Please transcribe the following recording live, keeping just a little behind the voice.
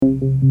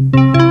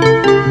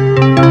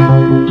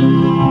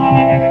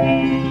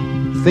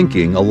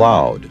Thinking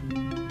Aloud.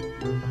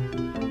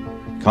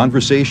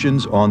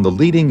 Conversations on the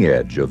leading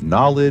edge of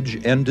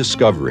knowledge and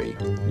discovery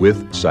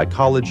with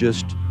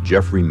psychologist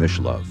Jeffrey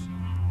Mishlove.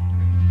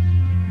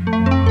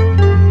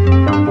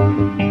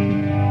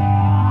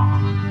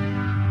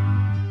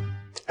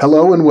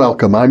 Hello and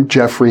welcome. I'm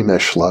Jeffrey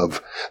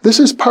Mishlove. This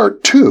is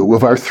part 2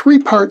 of our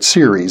 3-part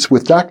series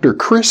with Dr.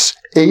 Chris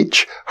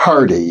H.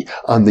 Hardy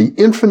on the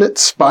infinite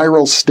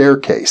spiral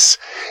staircase.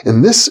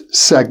 In this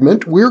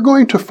segment, we're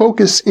going to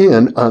focus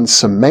in on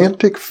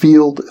semantic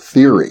field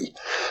theory.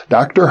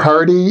 Dr.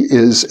 Hardy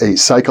is a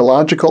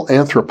psychological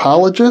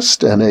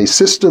anthropologist and a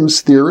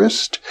systems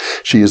theorist.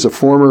 She is a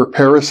former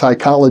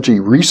parapsychology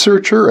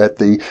researcher at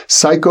the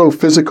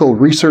Psychophysical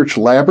Research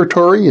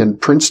Laboratory in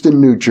Princeton,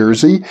 New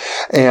Jersey,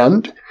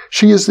 and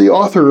she is the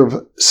author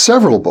of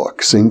several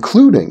books,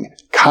 including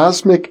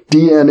Cosmic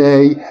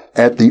DNA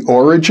at the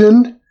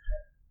Origin,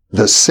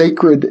 The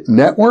Sacred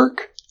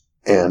Network,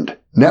 and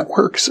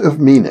Networks of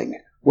Meaning.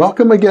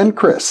 Welcome again,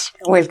 Chris.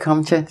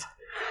 Welcome, Jeff.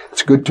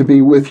 It's good to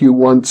be with you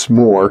once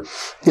more.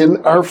 In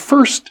our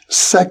first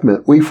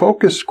segment, we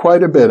focused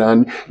quite a bit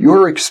on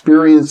your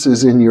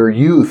experiences in your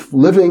youth,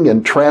 living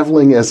and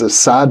traveling as a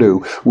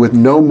sadhu with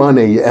no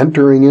money,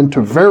 entering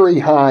into very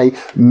high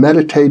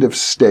meditative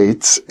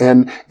states,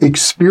 and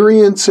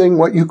experiencing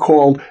what you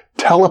called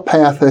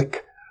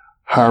telepathic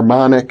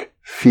harmonic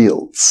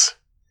fields.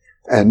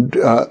 And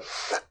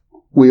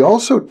we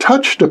also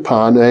touched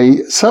upon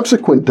a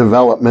subsequent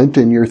development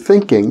in your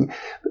thinking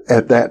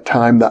at that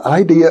time, the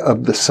idea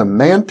of the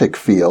semantic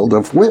field,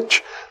 of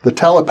which the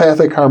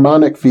telepathic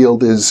harmonic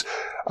field is,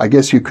 I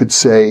guess you could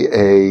say,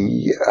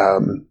 a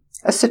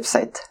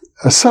subset.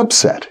 A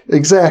subset,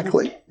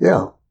 exactly,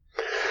 yeah.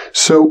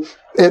 So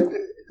at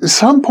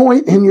some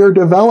point in your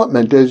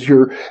development, as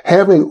you're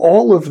having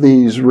all of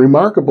these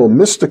remarkable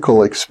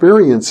mystical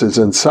experiences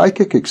and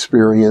psychic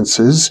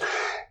experiences,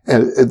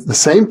 and at the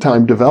same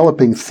time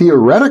developing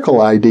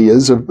theoretical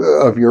ideas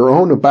of your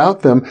own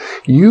about them,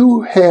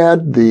 you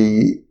had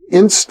the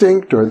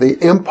instinct or the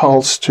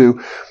impulse to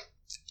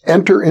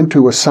enter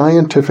into a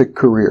scientific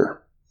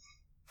career.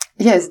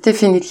 Yes,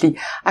 definitely.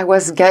 I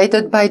was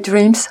guided by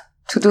dreams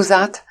to do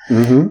that.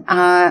 Mm-hmm.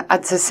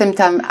 At the same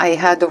time, I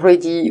had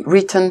already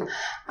written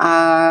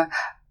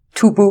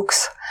 2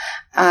 books,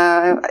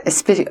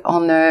 especially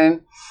on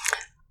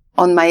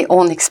my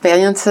own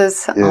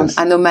experiences, yes,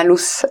 on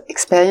anomalous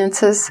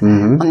experiences,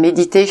 mm-hmm, on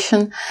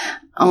meditation.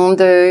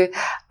 And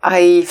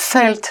I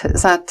felt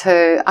that,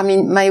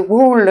 my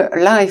whole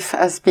life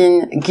has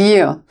been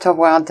geared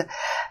toward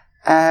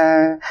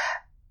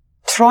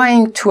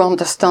trying to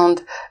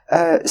understand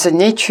the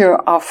nature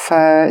of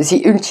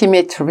the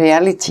ultimate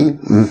reality,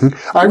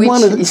 mm-hmm, I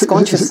wanted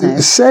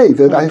to say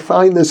that I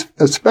find this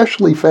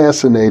especially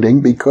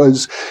fascinating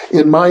because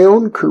in my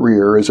own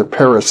career as a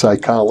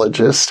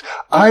parapsychologist,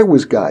 I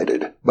was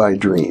guided by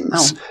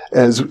dreams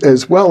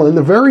as well. And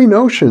the very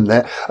notion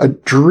that a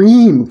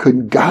dream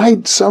could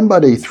guide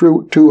somebody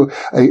through to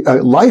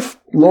a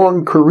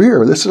lifelong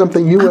career, this is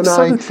something you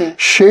Absolutely. And I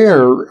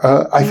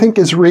share, I think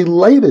is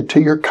related to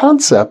your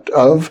concept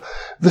of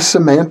the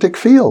semantic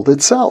field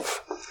itself.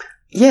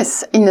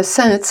 Yes, in a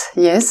sense,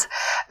 yes,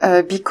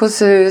 because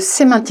the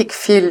semantic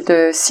field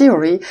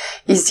theory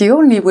is the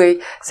only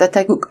way that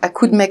I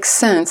could make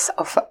sense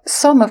of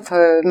some of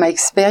my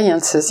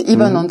experiences,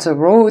 even mm-hmm. on the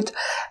road,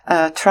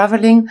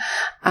 traveling,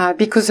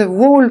 because the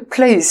whole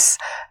place,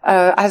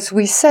 as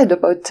we said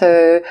about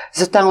the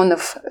town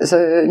of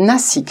the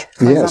Nasik,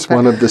 for example,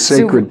 one of the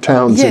sacred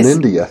towns in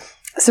India.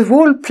 The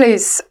whole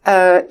place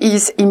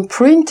is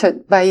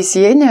imprinted by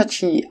the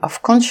energy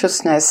of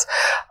consciousness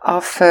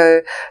of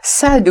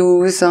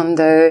sadhus and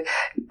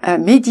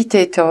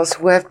meditators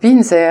who have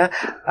been there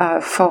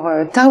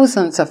for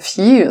thousands of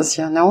years,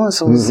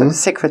 those mm-hmm.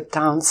 Sacred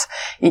towns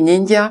in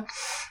India.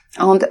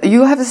 And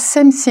you have the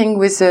same thing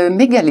with the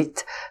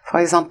megalith,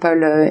 for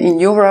example, in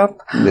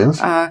Europe.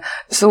 Yes.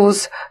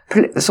 Those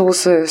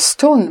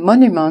stone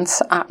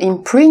monuments are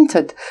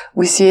imprinted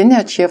with the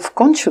energy of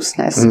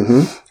consciousness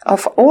mm-hmm.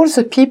 of all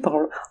the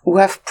people who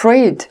have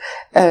prayed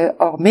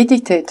or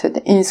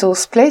meditated in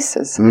those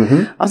places.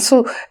 Mm-hmm. And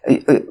so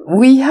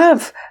we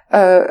have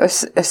a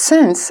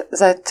sense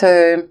that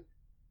the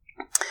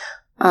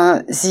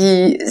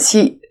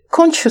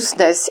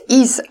consciousness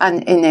is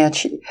an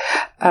energy.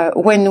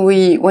 When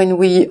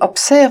we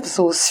observe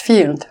those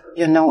fields,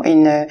 in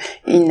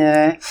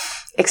a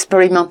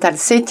experimental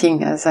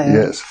setting,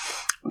 yes.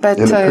 But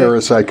in a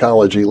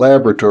parapsychology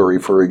laboratory,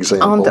 for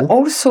example. And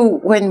also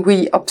when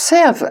we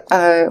observe,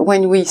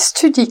 when we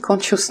study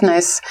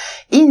consciousness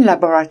in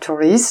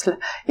laboratories,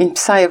 in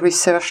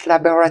Psy-research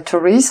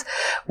laboratories,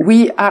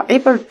 we are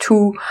able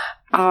to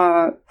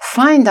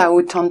find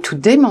out and to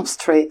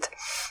demonstrate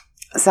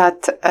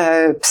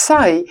that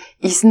Psy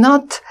is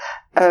not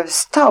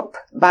stopped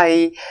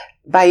by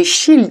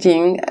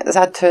shielding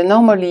that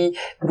normally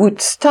would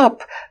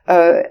stop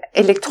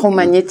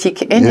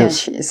electromagnetic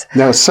energies. Yes.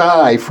 Now,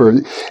 psi, for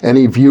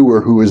any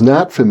viewer who is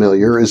not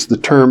familiar, is the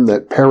term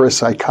that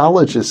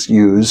parapsychologists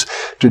use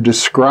to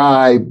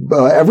describe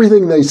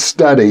everything they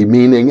study,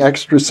 meaning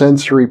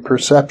extrasensory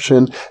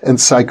perception and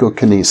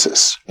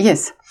psychokinesis.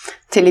 Yes,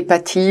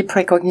 telepathy,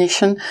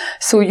 precognition.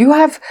 So you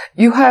have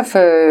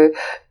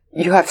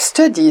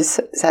studies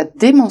that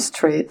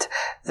demonstrate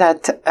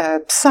that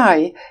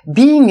psi,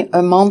 being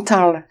a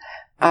mental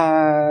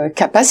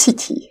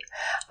capacity,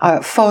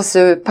 for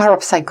the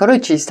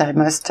parapsychologist, I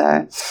must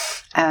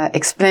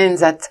explain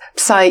that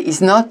psi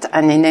is not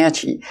an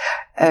energy.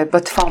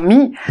 But for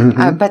me,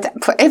 but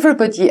for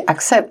everybody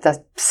accept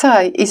that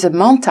psi is a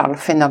mental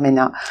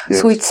phenomena.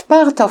 Yes. So it's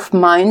part of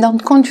mind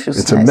and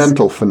consciousness. It's a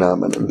mental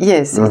phenomenon.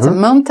 Yes, it's a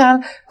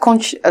mental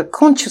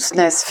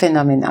consciousness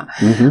phenomena.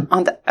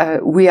 And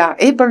we are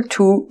able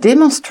to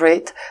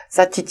demonstrate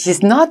that it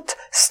is not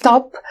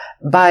stopped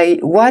by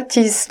what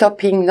is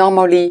stopping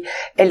normally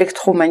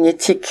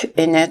electromagnetic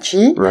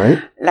energy. Right.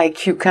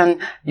 Like you can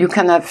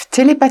have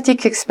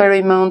telepathic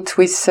experiment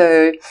with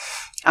a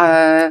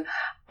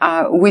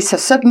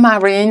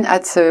submarine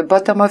at the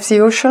bottom of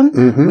the ocean,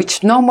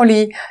 which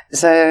normally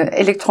the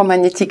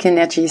electromagnetic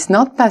energy is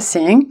not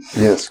passing.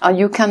 Yes.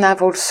 You can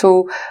have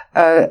also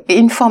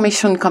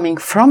information coming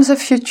from the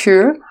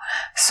future.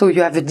 So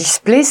you have a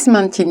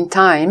displacement in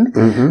time.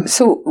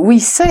 So we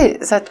say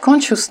that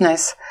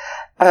consciousness,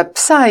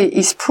 psi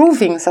is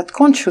proving that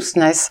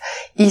consciousness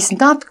is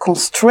not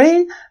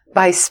constrained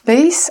by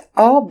space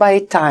or by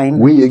time.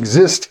 We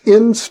exist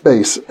in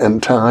space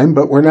and time,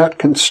 but we're not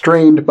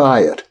constrained by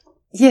it.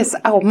 Yes,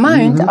 our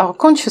mind, our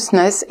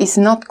consciousness is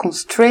not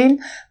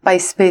constrained by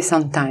space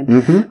and time.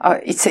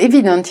 It's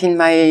evident in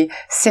my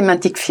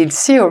semantic field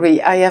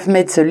theory. I have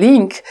made the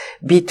link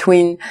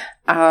between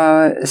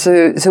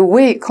the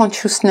way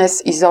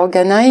consciousness is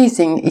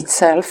organizing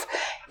itself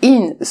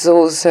in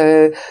those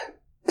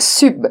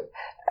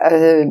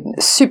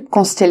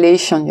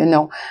sub-constellation,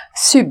 the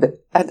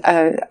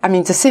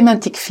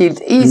semantic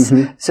field is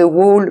the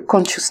whole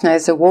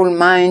consciousness, the whole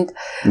mind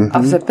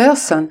of the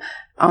person,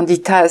 and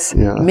it has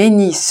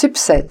many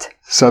subsets.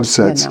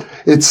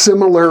 It's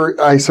similar,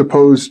 I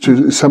suppose,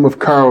 to some of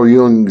Carl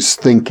Jung's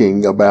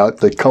thinking about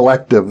the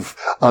collective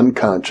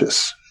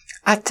unconscious.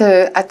 At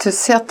a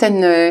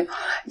certain,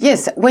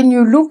 yes, when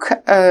you look,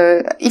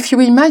 if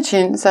you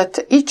imagine that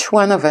each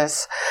one of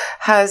us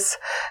has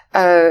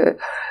a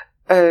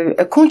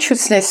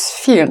consciousness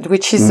field,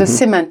 which is the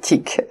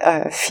semantic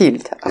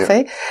field.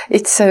 Okay,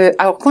 it's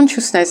our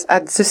consciousness.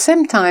 At the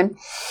same time,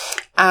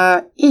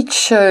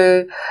 each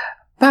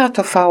part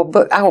of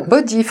our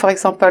body, for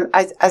example,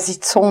 has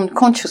its own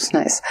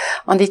consciousness,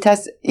 and it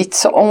has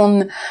its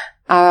own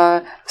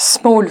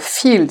small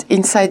field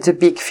inside the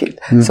big field.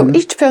 So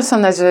each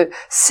person has a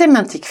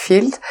semantic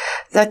field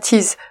that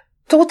is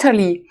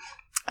totally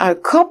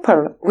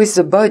coupled with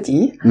the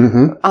body,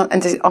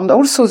 and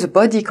also the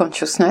body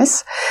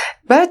consciousness,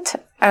 but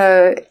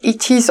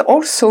it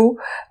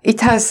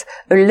has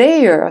a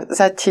layer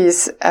that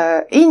is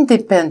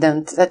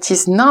independent, that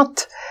is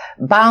not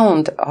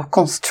bound or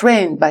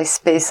constrained by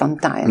space and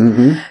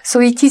time.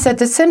 So it is at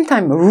the same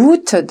time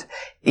rooted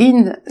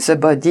in the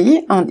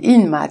body and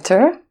in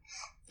matter,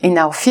 in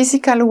our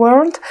physical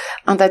world,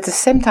 and at the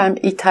same time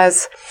it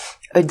has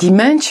a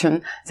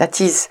dimension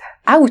that is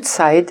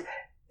outside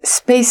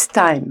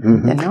space-time,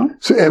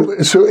 So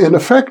in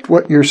effect,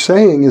 what you're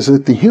saying is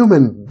that the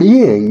human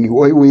being,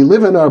 we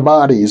live in our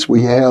bodies,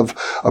 we have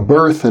a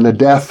birth and a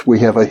death, we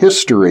have a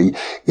history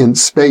in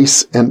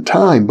space and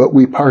time, but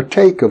we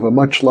partake of a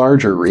much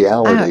larger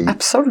reality.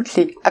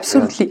 Absolutely. Yeah.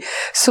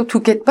 So to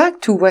get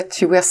back to what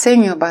you were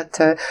saying about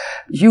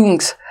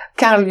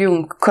Carl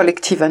Jung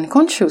collective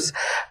unconscious,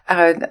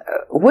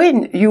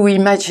 when you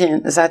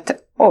imagine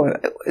that all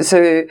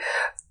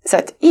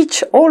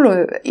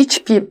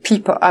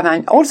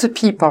the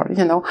people,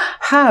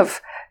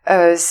 have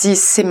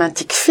this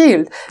semantic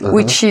field,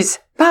 which is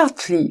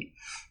partly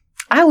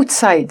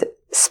outside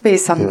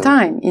space and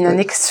time in an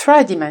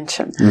extra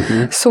dimension.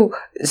 So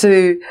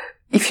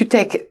if you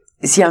take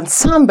the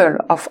ensemble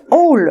of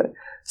all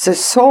the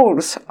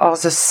souls or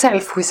the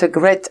self with a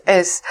great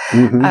S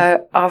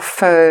of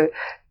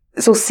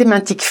those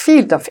semantic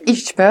field of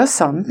each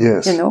person,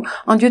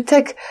 and you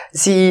take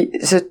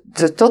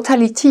the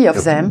totality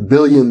of them,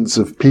 billions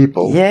of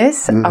people,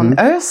 on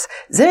Earth,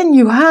 then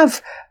you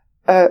have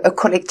a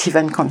collective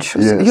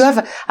unconscious. You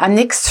have an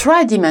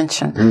extra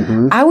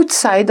dimension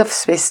outside of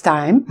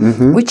space-time,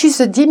 which is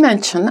the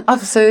dimension of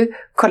the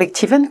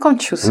collective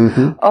unconscious,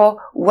 or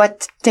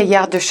what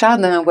Teilhard de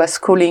Chardin was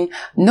calling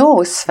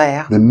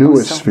noosphere. The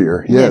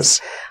noosphere,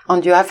 yes.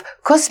 And you have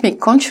cosmic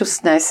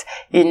consciousness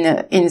in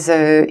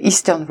the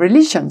Eastern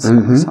religions.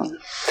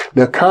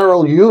 Now,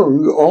 Carl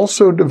Jung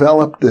also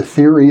developed the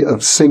theory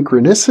of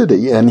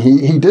synchronicity, and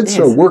he did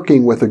so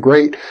working with a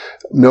great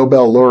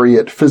Nobel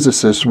laureate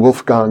physicist,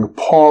 Wolfgang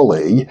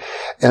Pauli.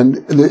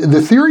 And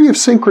the theory of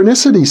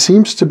synchronicity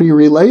seems to be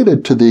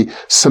related to the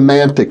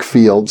semantic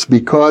fields,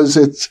 because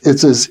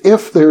it's as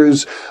if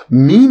there's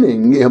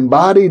meaning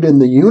embodied in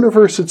the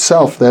universe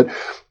itself, that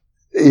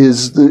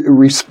is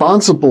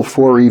responsible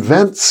for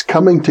events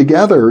coming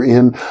together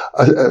in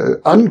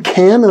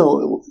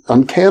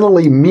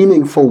uncannily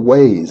meaningful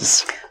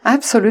ways.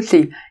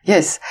 Absolutely,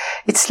 yes.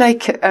 It's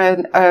like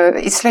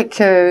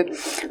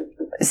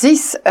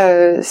this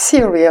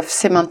theory of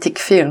semantic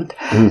field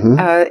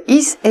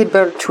is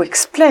able to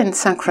explain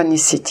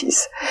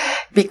synchronicities,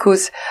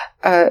 because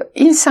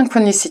in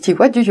synchronicity,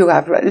 what do you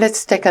have?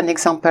 Let's take an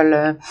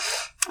example.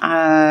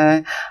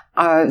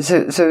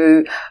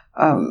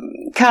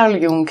 Carl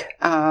Jung,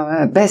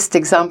 best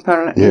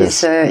example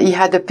is he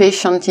had a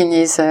patient in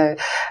his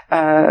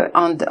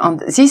and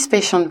this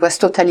patient was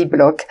totally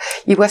blocked.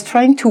 He was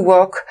trying to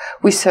work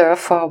with her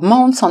for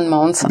months and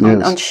months,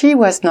 and she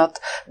was not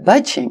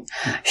budging.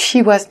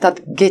 She was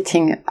not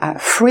getting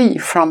free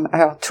from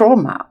her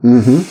trauma.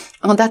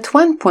 And at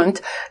one point,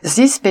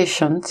 this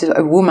patient,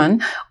 a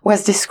woman,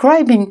 was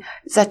describing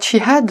that she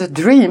had a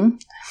dream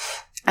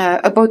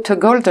about a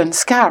golden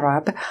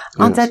scarab,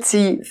 and at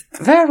the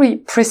very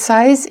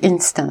precise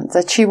instant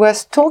that she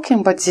was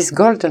talking about this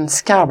golden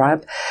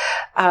scarab,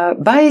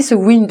 by the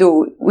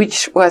window,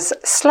 which was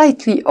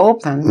slightly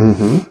open,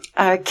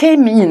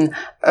 came in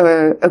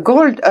a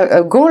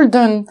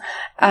golden,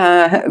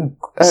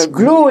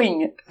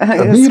 glowing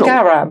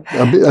scarab.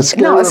 A scarab.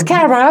 No, a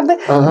scarab,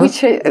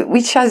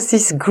 which has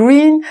this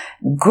green,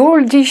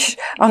 goldish,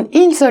 and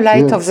in the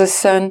light of the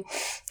sun,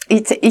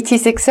 it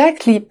is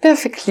exactly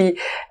perfectly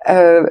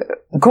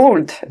gold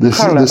color.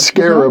 The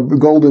scarab,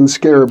 golden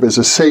scarab, is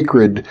a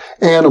sacred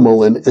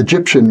animal in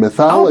Egyptian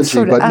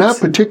mythology, but not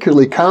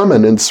particularly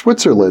common in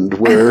Switzerland,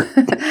 where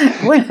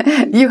well,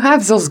 you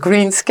have those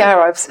green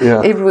scarabs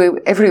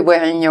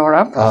everywhere in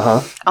Europe,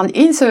 and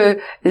in the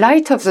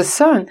light of the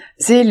sun,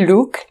 they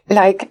look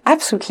like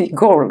absolutely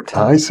gold.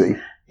 I see.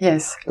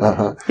 Yes.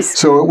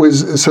 So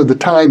the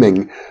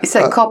timing. It's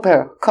a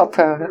copper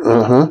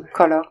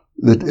color.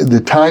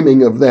 The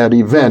timing of that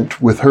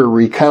event with her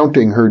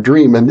recounting her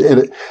dream, and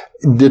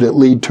did it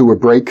lead to a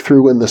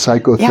breakthrough in the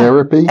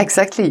psychotherapy? Yeah,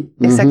 exactly.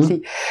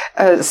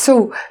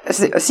 So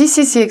this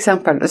is the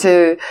example.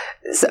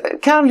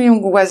 Carl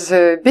Jung was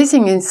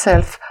basing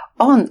himself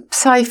on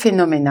psi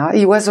phenomena.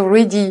 He was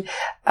already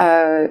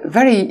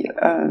very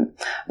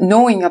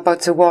knowing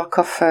about the work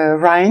of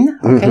Rhine,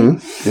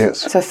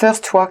 the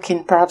first work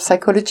in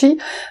parapsychology,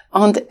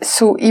 and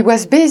so he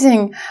was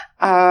basing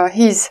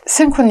his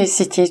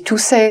synchronicity to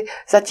say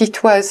that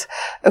it was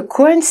a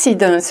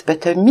coincidence,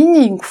 but a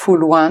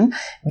meaningful one,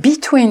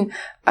 between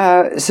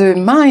the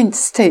mind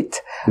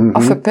state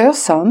of a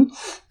person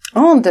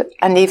and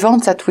an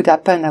event that would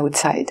happen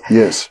outside.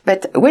 Yes.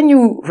 But when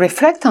you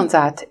reflect on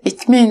that,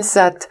 it means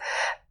that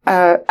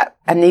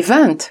an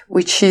event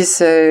which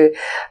is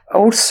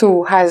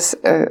also has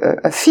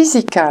a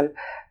physical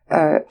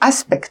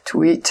aspect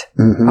to it,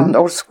 and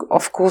also,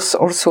 of course,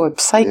 also a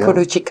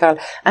psychological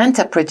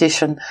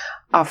interpretation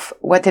of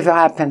whatever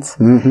happens,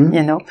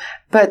 you know.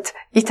 But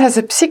it has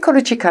a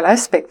psychological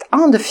aspect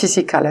and a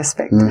physical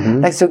aspect.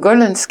 Like the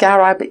golden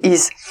scarab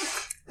is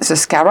the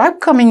scarab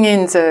coming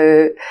in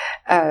the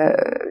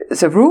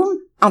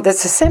room, and at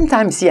the same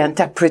time the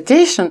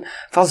interpretation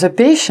for the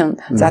patient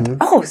that,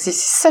 this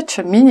is such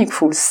a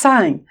meaningful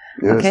sign.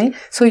 Yes. Okay?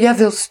 So you have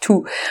those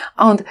two.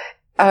 And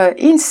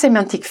in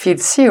semantic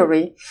field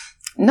theory,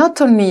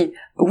 not only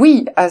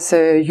we as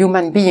a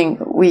human being,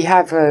 we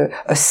have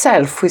a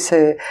self with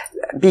a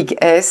big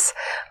S,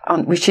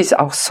 which is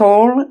our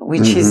soul,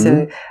 which is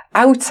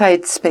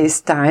outside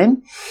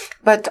space-time,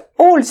 but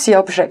all the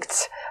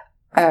objects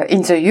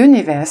in the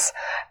universe,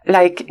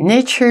 like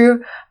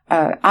nature,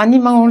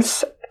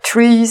 animals,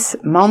 trees,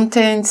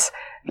 mountains,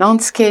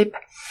 landscape,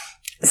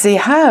 they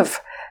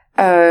have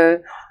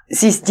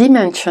this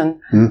dimension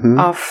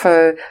of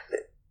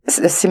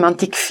the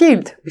semantic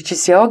field, which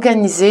is the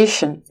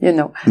organization, you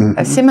know,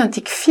 a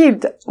semantic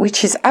field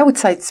which is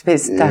outside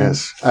space-time.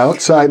 Yes,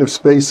 outside of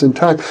space and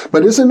time.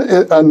 But isn't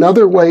it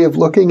another way of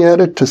looking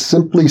at it to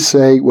simply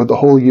say, well, the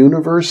whole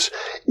universe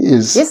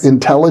is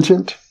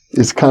intelligent?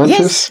 Is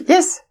conscious?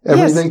 Yes.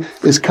 Everything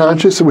is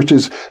conscious, which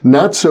is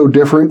not so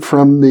different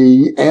from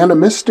the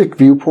animistic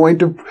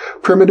viewpoint of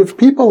primitive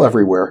people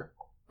everywhere.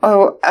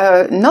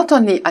 Not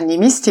only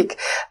animistic,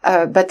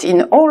 but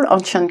in all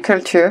ancient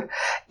culture,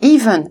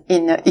 even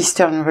in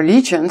Eastern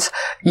religions,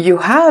 you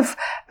have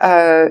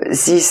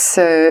this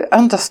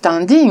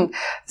understanding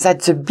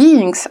that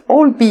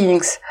all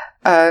beings,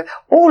 the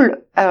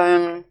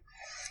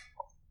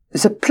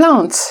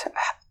plants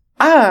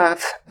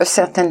have a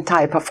certain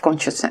type of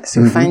consciousness.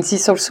 You find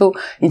this also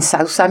in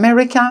South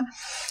America,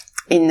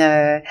 in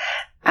the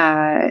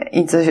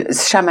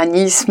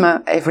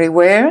shamanism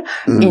everywhere,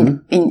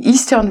 in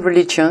Eastern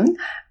religion,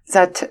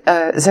 that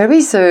there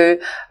is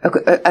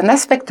an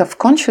aspect of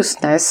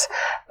consciousness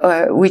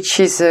which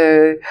is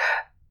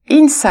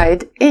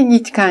inside any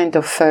kind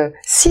of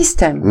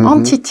system,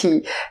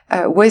 entity,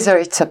 whether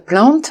it's a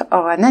plant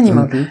or an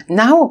animal.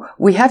 Now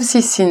we have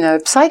this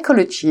in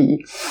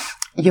psychology.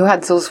 you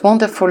had those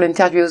wonderful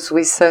interviews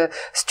with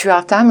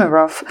Stuart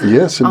Hameroff.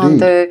 Yes,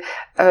 indeed.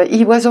 And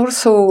he was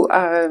also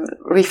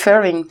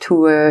referring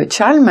to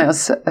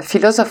Chalmers, a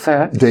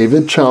philosopher.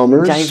 David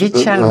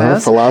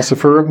Chalmers.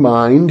 Philosopher of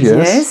mind,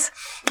 yes.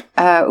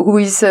 Yes, who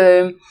is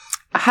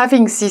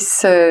having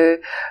this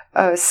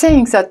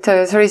saying that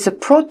there is a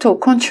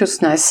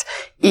proto-consciousness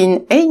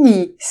in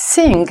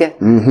anything,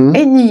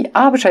 any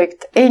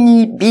object,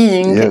 any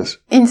being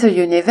in the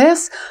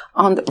universe.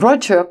 And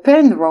Roger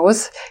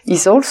Penrose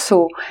is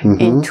also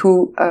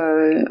into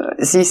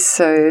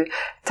this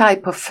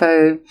type of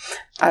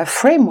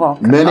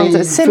framework. Many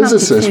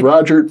physicists.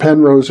 Roger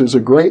Penrose is a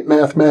great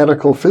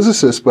mathematical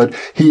physicist, but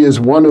he is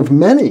one of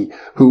many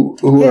who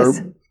are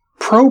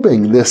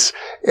probing this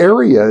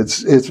area.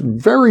 It's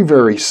very,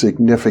 very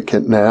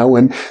significant now.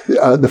 And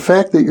the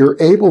fact that you're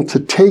able to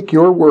take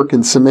your work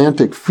in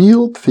semantic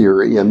field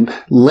theory and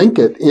link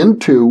it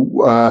into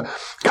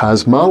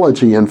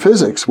cosmology and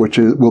physics, which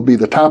will be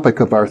the topic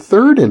of our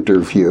third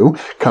interview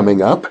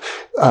coming up,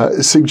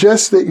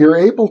 suggests that you're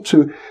able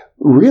to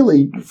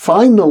really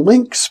find the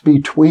links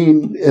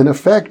between, in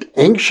effect,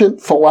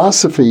 ancient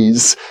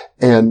philosophies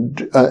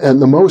and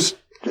the most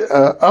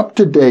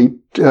up-to-date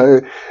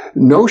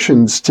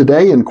notions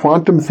today in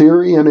quantum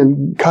theory and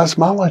in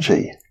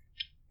cosmology.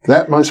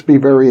 That must be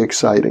very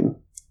exciting.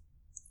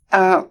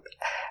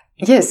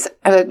 Yes,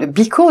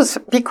 because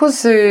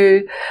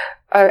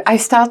I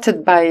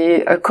started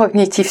by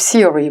cognitive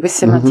theory with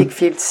semantic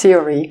field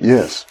theory.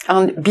 Yes.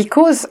 And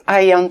because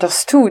I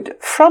understood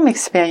from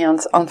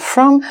experience and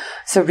from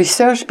the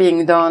research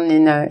being done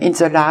in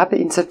the lab,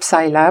 in the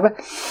Psi lab,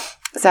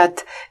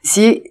 that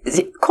the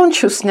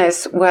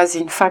consciousness was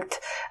in fact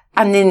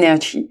an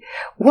energy.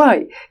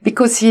 Why?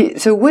 Because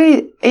the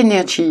way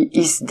energy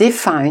is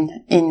defined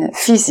in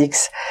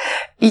physics,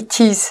 it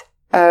is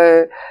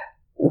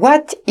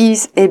what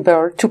is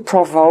able to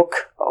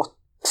provoke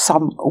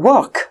some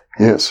work.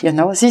 Yes. You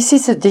know, this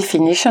is a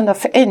definition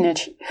of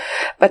energy.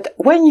 But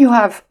when you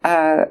have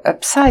a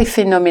psi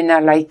phenomena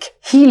like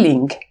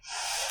healing,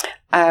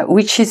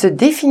 which is a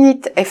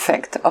definite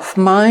effect of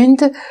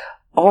mind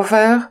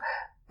over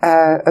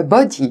a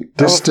body.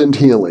 Distant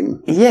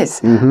healing.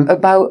 Yes.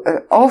 About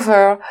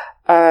over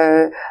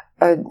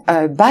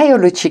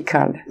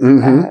biological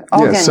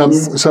organism.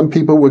 Yes, some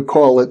people would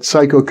call it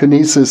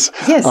psychokinesis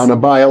on a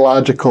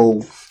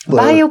biological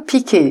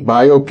BioPK.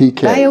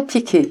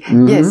 BioPK.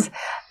 Yes.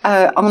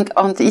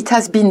 And it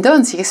has been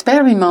done, the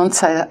experiments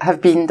have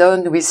been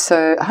done with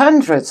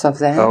hundreds of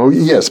them. Oh,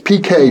 yes.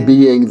 PK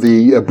being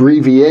the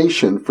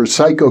abbreviation for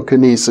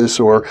psychokinesis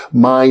or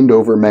mind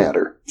over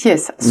matter.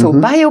 Yes. So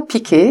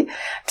BioPK,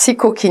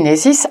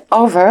 psychokinesis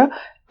over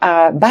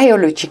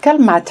biological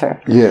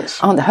matter. Yes.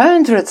 And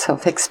hundreds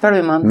of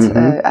experiments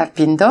have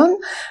been done,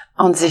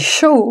 and they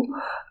show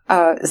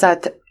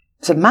that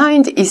the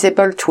mind is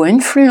able to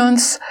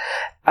influence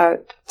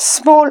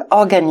small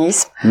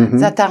organisms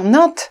that are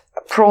not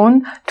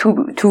prone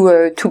to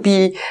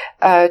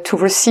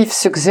receive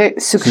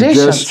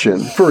suggestion.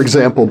 For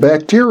example,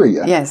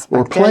 bacteria. Yes,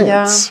 or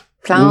bacteria,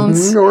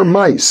 plants, or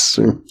mice.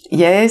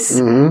 Yes,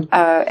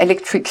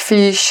 electric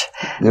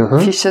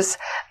fishes,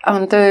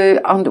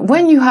 and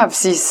when you have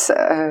this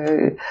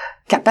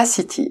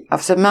capacity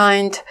of the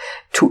mind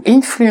to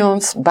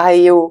influence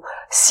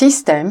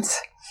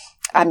biosystems,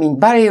 I mean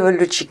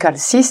biological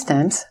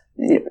systems,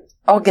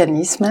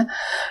 organism,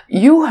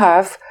 you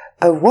have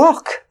a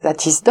work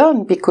that is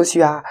done because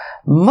you are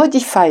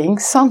modifying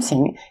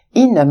something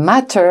in a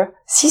matter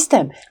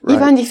system. Right.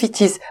 Even if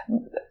it is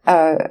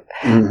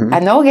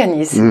an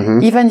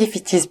organism, even if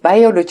it is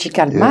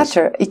biological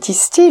matter, it is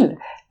still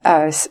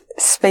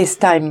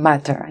space-time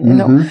matter, you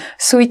know.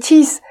 So it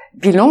is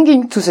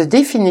belonging to the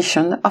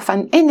definition of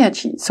an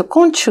energy. So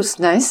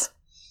consciousness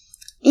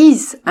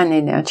is an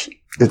energy.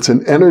 It's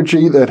an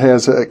energy that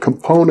has a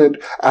component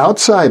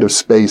outside of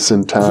space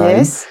and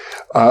time,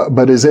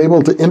 but is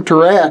able to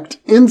interact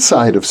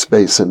inside of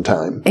space and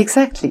time.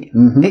 Exactly,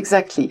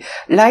 exactly.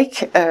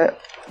 Like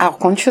our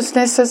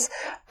consciousnesses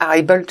are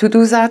able to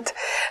do that,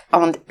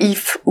 and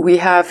if we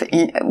are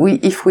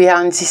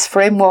in this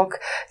framework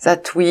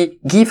that we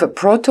give a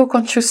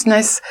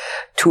proto-consciousness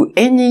to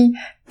any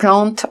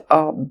plant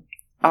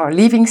or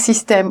living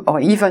system, or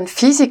even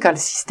physical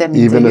system.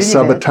 Even a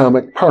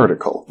subatomic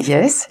particle.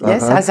 Yes,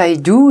 as I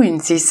do in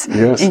this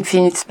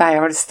infinite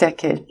spiral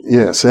staircase.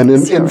 Yes, and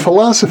in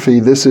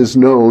philosophy, this is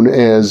known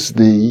as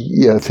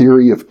the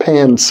theory of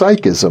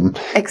panpsychism.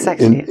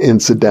 Exactly.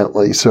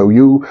 Incidentally, so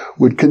you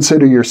would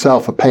consider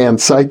yourself a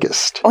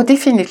panpsychist. Oh,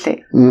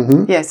 definitely.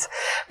 Yes,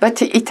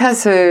 but it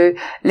has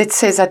let's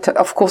say that,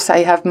 of course,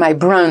 I have my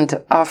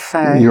brand of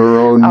your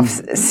own of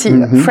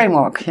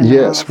framework. You know,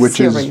 yes, which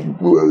theory.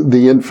 Is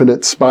the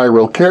infinite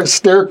spiral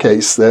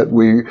staircase that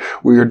we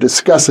are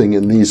discussing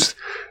in this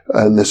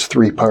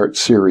 3-part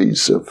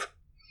series of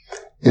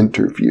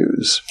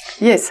interviews.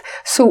 Yes.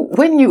 So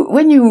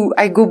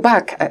I go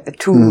back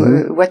to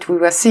what we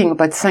were saying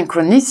about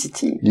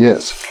synchronicity.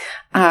 Yes.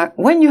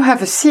 When you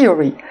have a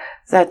theory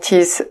that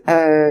is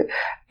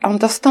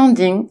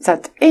understanding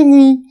that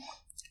any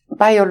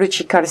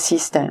biological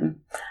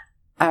system,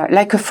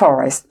 like a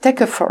forest.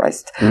 Take a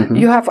forest.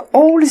 You have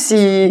all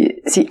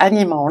the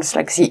animals,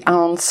 like the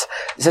ants,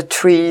 the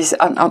trees,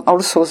 and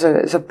also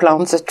the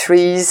plants, the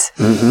trees.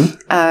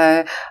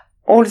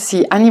 All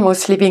the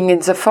animals living in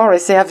the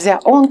forest, they have their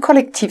own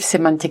collective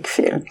semantic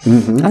field.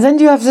 And then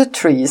you have the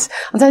trees.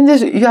 And then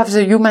you have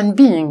the human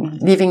being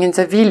living in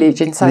the village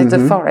inside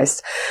the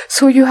forest.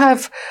 So you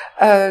have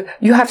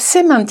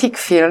semantic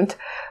field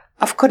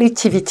of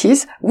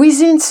collectivities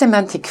within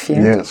semantic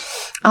field.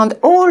 Yes. And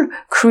all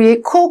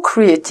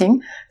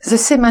co-creating the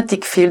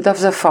semantic field of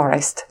the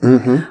forest.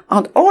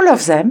 And all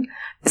of them,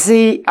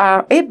 they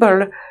are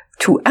able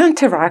to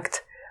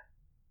interact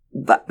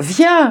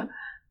via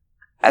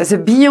the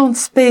beyond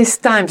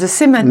space-time, the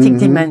semantic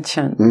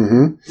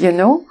dimension, you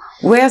know,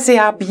 where they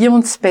are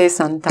beyond space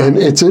and time. And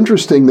it's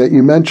interesting that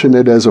you mention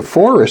it as a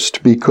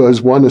forest,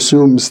 because one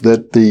assumes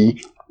that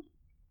the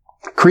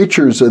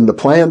creatures and the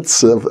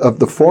plants of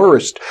the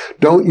forest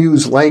don't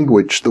use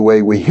language the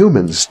way we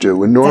humans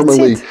do. And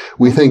normally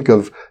we think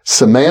of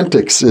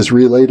semantics as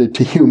related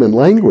to human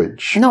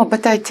language. No,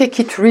 but I take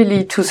it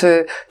really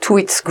to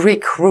its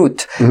Greek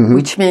root,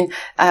 which means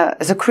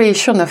the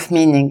creation of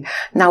meaning.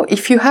 Now,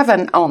 if you have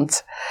an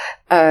ant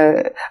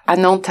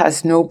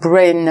has no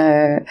brain,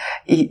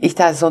 it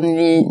has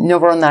only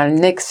neuronal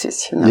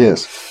nexus, you know.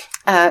 Yes.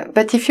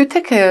 But if you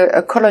take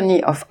a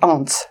colony of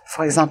ants,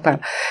 for example,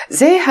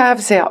 they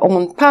have their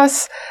own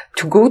path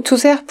to go to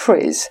their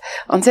prey,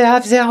 and they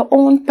have their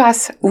own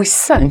path with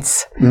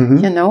scents,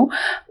 you know,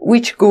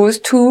 which goes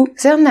to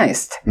their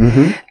nest.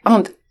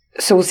 And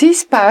so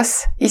this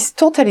path is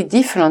totally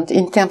different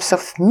in terms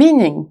of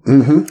meaning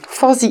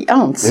for the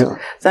ants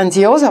than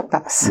the other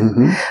path.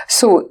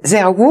 So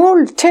their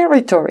whole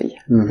territory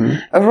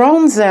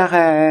around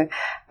their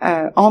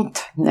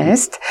ant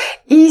nest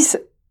is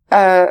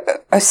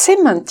a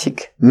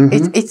semantic.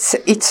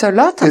 It's a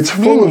lot of It's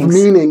meanings. full of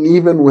meaning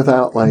even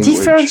without language.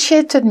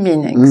 Differentiated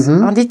meanings.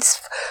 And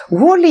it's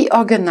wholly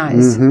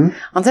organized. And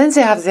then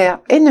they have their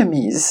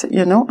enemies,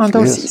 you know, and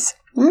all this.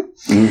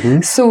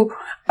 So,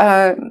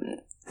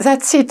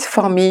 that's it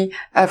for me,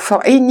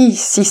 for any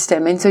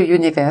system in the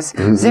universe.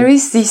 There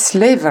is this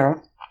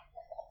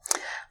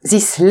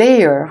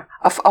layer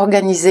of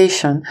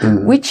organization,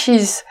 which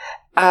is,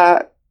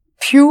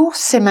 pure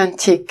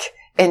semantic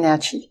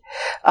energy.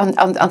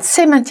 And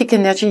semantic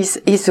energy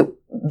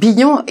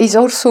is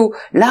also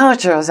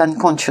larger than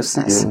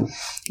consciousness,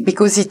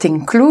 because it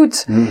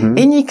includes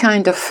any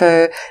kind of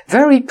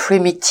very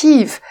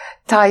primitive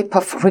type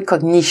of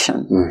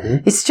recognition.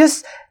 It's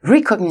just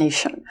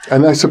recognition.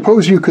 And I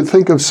suppose you could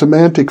think of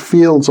semantic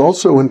fields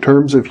also in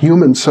terms of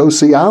human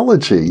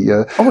sociology.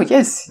 Oh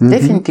yes,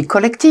 definitely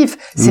collective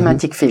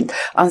semantic field.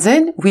 And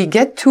then we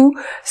get to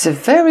the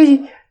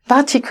very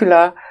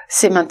particular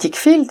semantic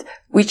field,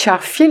 which are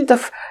field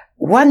of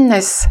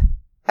oneness,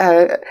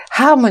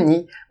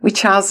 harmony,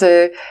 which are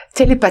the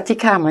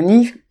telepathic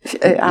harmony,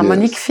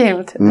 harmonic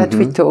field that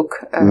we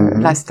talked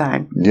last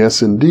time.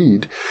 Yes,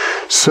 indeed.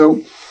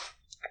 So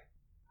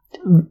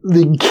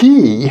the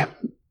key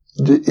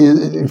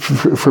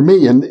for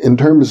me in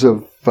terms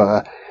of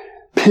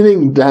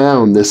pinning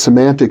down the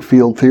semantic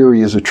field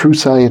theory as a true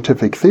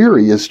scientific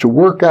theory is to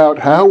work out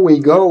how we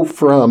go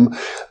from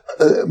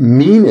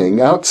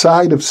meaning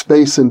outside of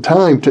space and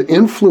time to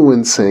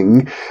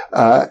influencing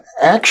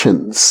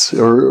actions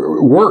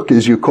or work,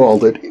 as you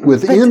called it,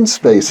 within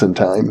space and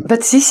time.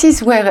 But this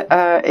is where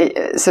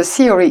the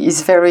theory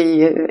is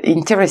very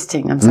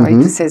interesting. I'm sorry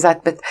to say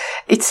that, but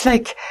it's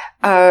like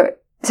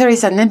there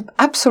is an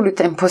absolute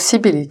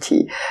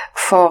impossibility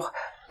for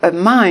a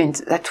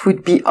mind that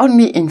would be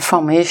only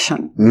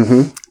information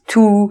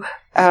to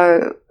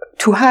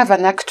have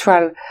an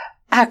actual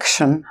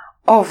action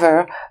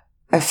over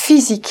a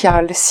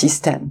physical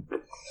system.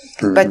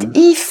 But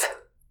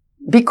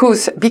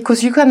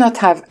because you cannot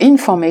have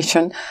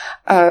information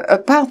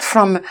apart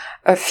from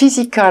a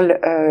physical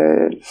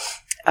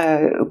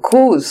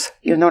cause,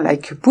 you know,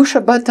 like you push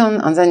a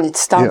button and then it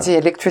starts the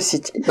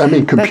electricity. I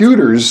mean,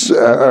 computers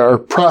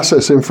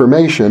process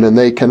information and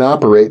they can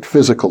operate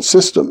physical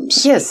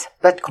systems. Yes,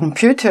 but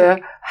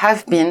computers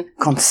have been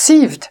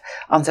conceived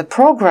on the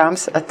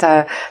programs that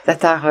are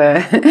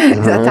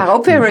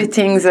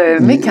operating the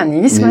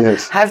mechanism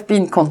have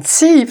been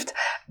conceived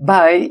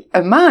by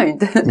a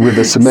mind with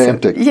a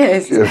semantic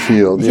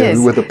field,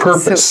 with a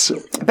purpose.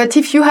 But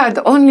if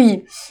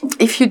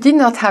you did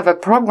not have a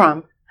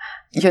program,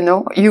 you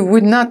know, you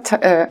would not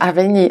have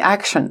any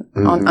action,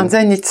 and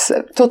then it's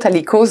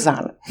totally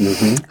causal.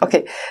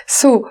 Okay,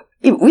 so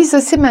with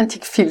the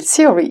semantic field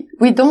theory,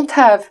 we don't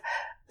have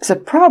the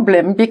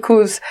problem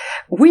because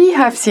we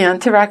have the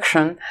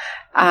interaction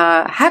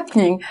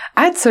happening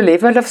at the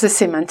level of the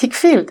semantic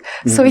field.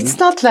 So it's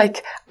not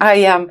like I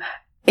am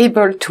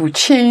able to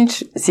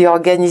change the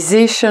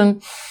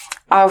organization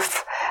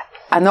of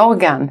an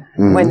organ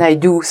when I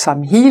do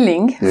some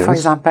healing, for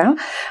example,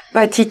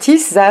 but it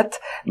is that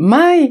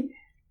my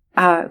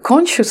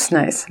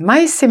consciousness,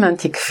 my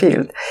semantic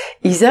field,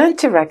 is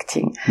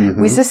interacting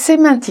with the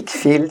semantic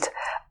field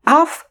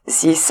of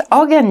this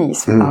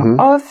organism,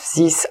 or of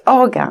this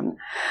organ.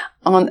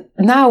 And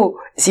now,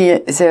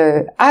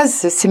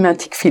 as the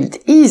semantic field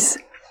is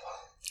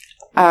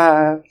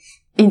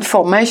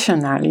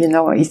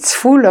informational, it's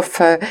full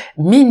of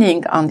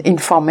meaning and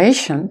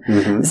information,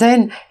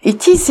 then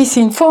it is this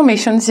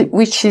information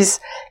which is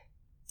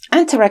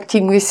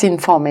interacting with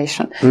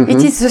information.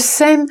 It is the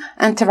same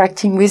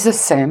interacting with the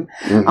same.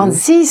 And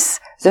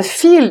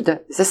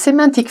the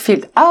semantic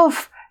field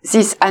of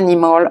this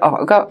animal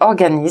or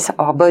organism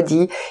or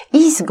body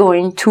is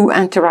going to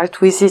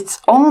interact with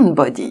its own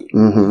body.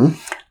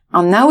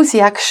 And now the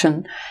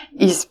action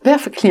is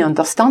perfectly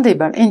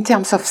understandable in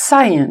terms of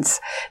science,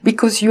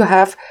 because you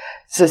have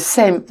the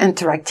same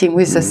interacting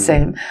with the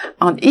same,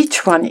 and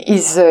each one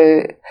is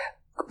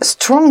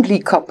strongly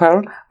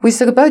coupled with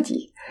the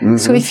body.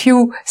 So if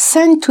you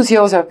send to the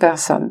other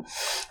person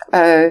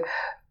an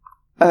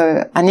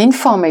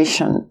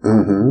information,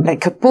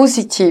 like a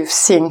positive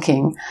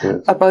thinking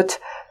about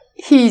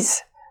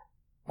his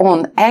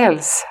own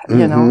health,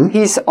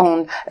 his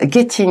own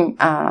getting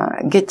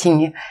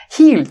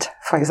healed,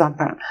 for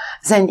example,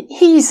 then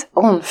his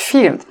own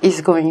field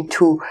is going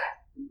to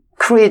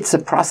create the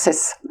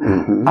process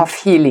of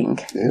healing.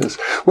 Yes.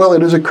 Well,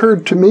 it has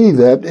occurred to me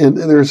that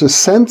there's a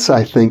sense,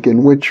 I think,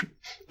 in which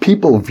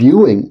people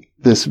viewing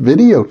this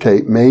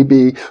videotape may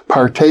be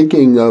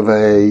partaking of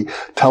a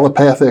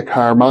telepathic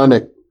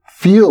harmonic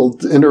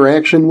field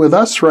interaction with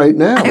us right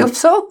now. I hope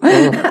so.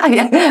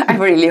 I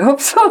really hope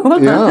so.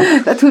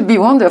 Yeah. That would be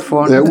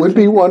wonderful. That would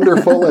be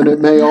wonderful, and it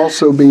may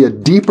also be a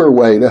deeper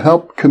way to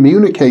help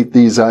communicate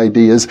these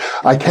ideas.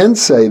 I can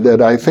say that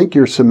I think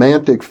your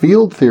semantic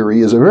field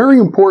theory is a very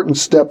important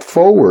step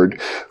forward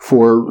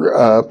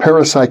for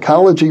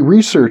parapsychology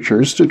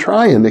researchers to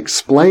try and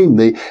explain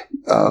the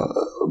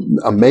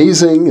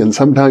amazing and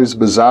sometimes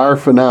bizarre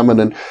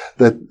phenomenon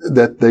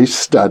that they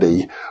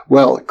study.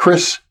 Well,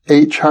 Chris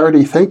H.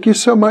 Hardy, thank you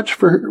so much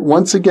for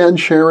once again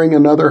sharing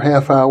another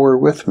half hour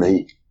with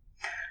me.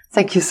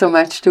 Thank you so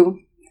much, too.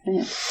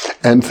 Yeah.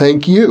 And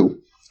thank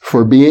you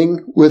for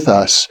being with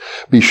us.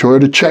 Be sure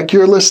to check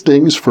your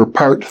listings for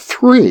part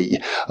 3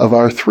 of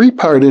our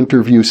 3-part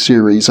interview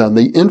series on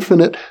the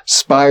infinite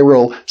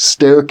spiral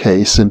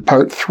staircase. In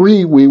part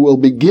 3, we will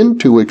begin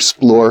to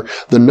explore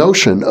the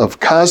notion of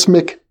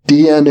cosmic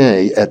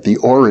DNA at the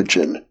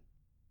origin.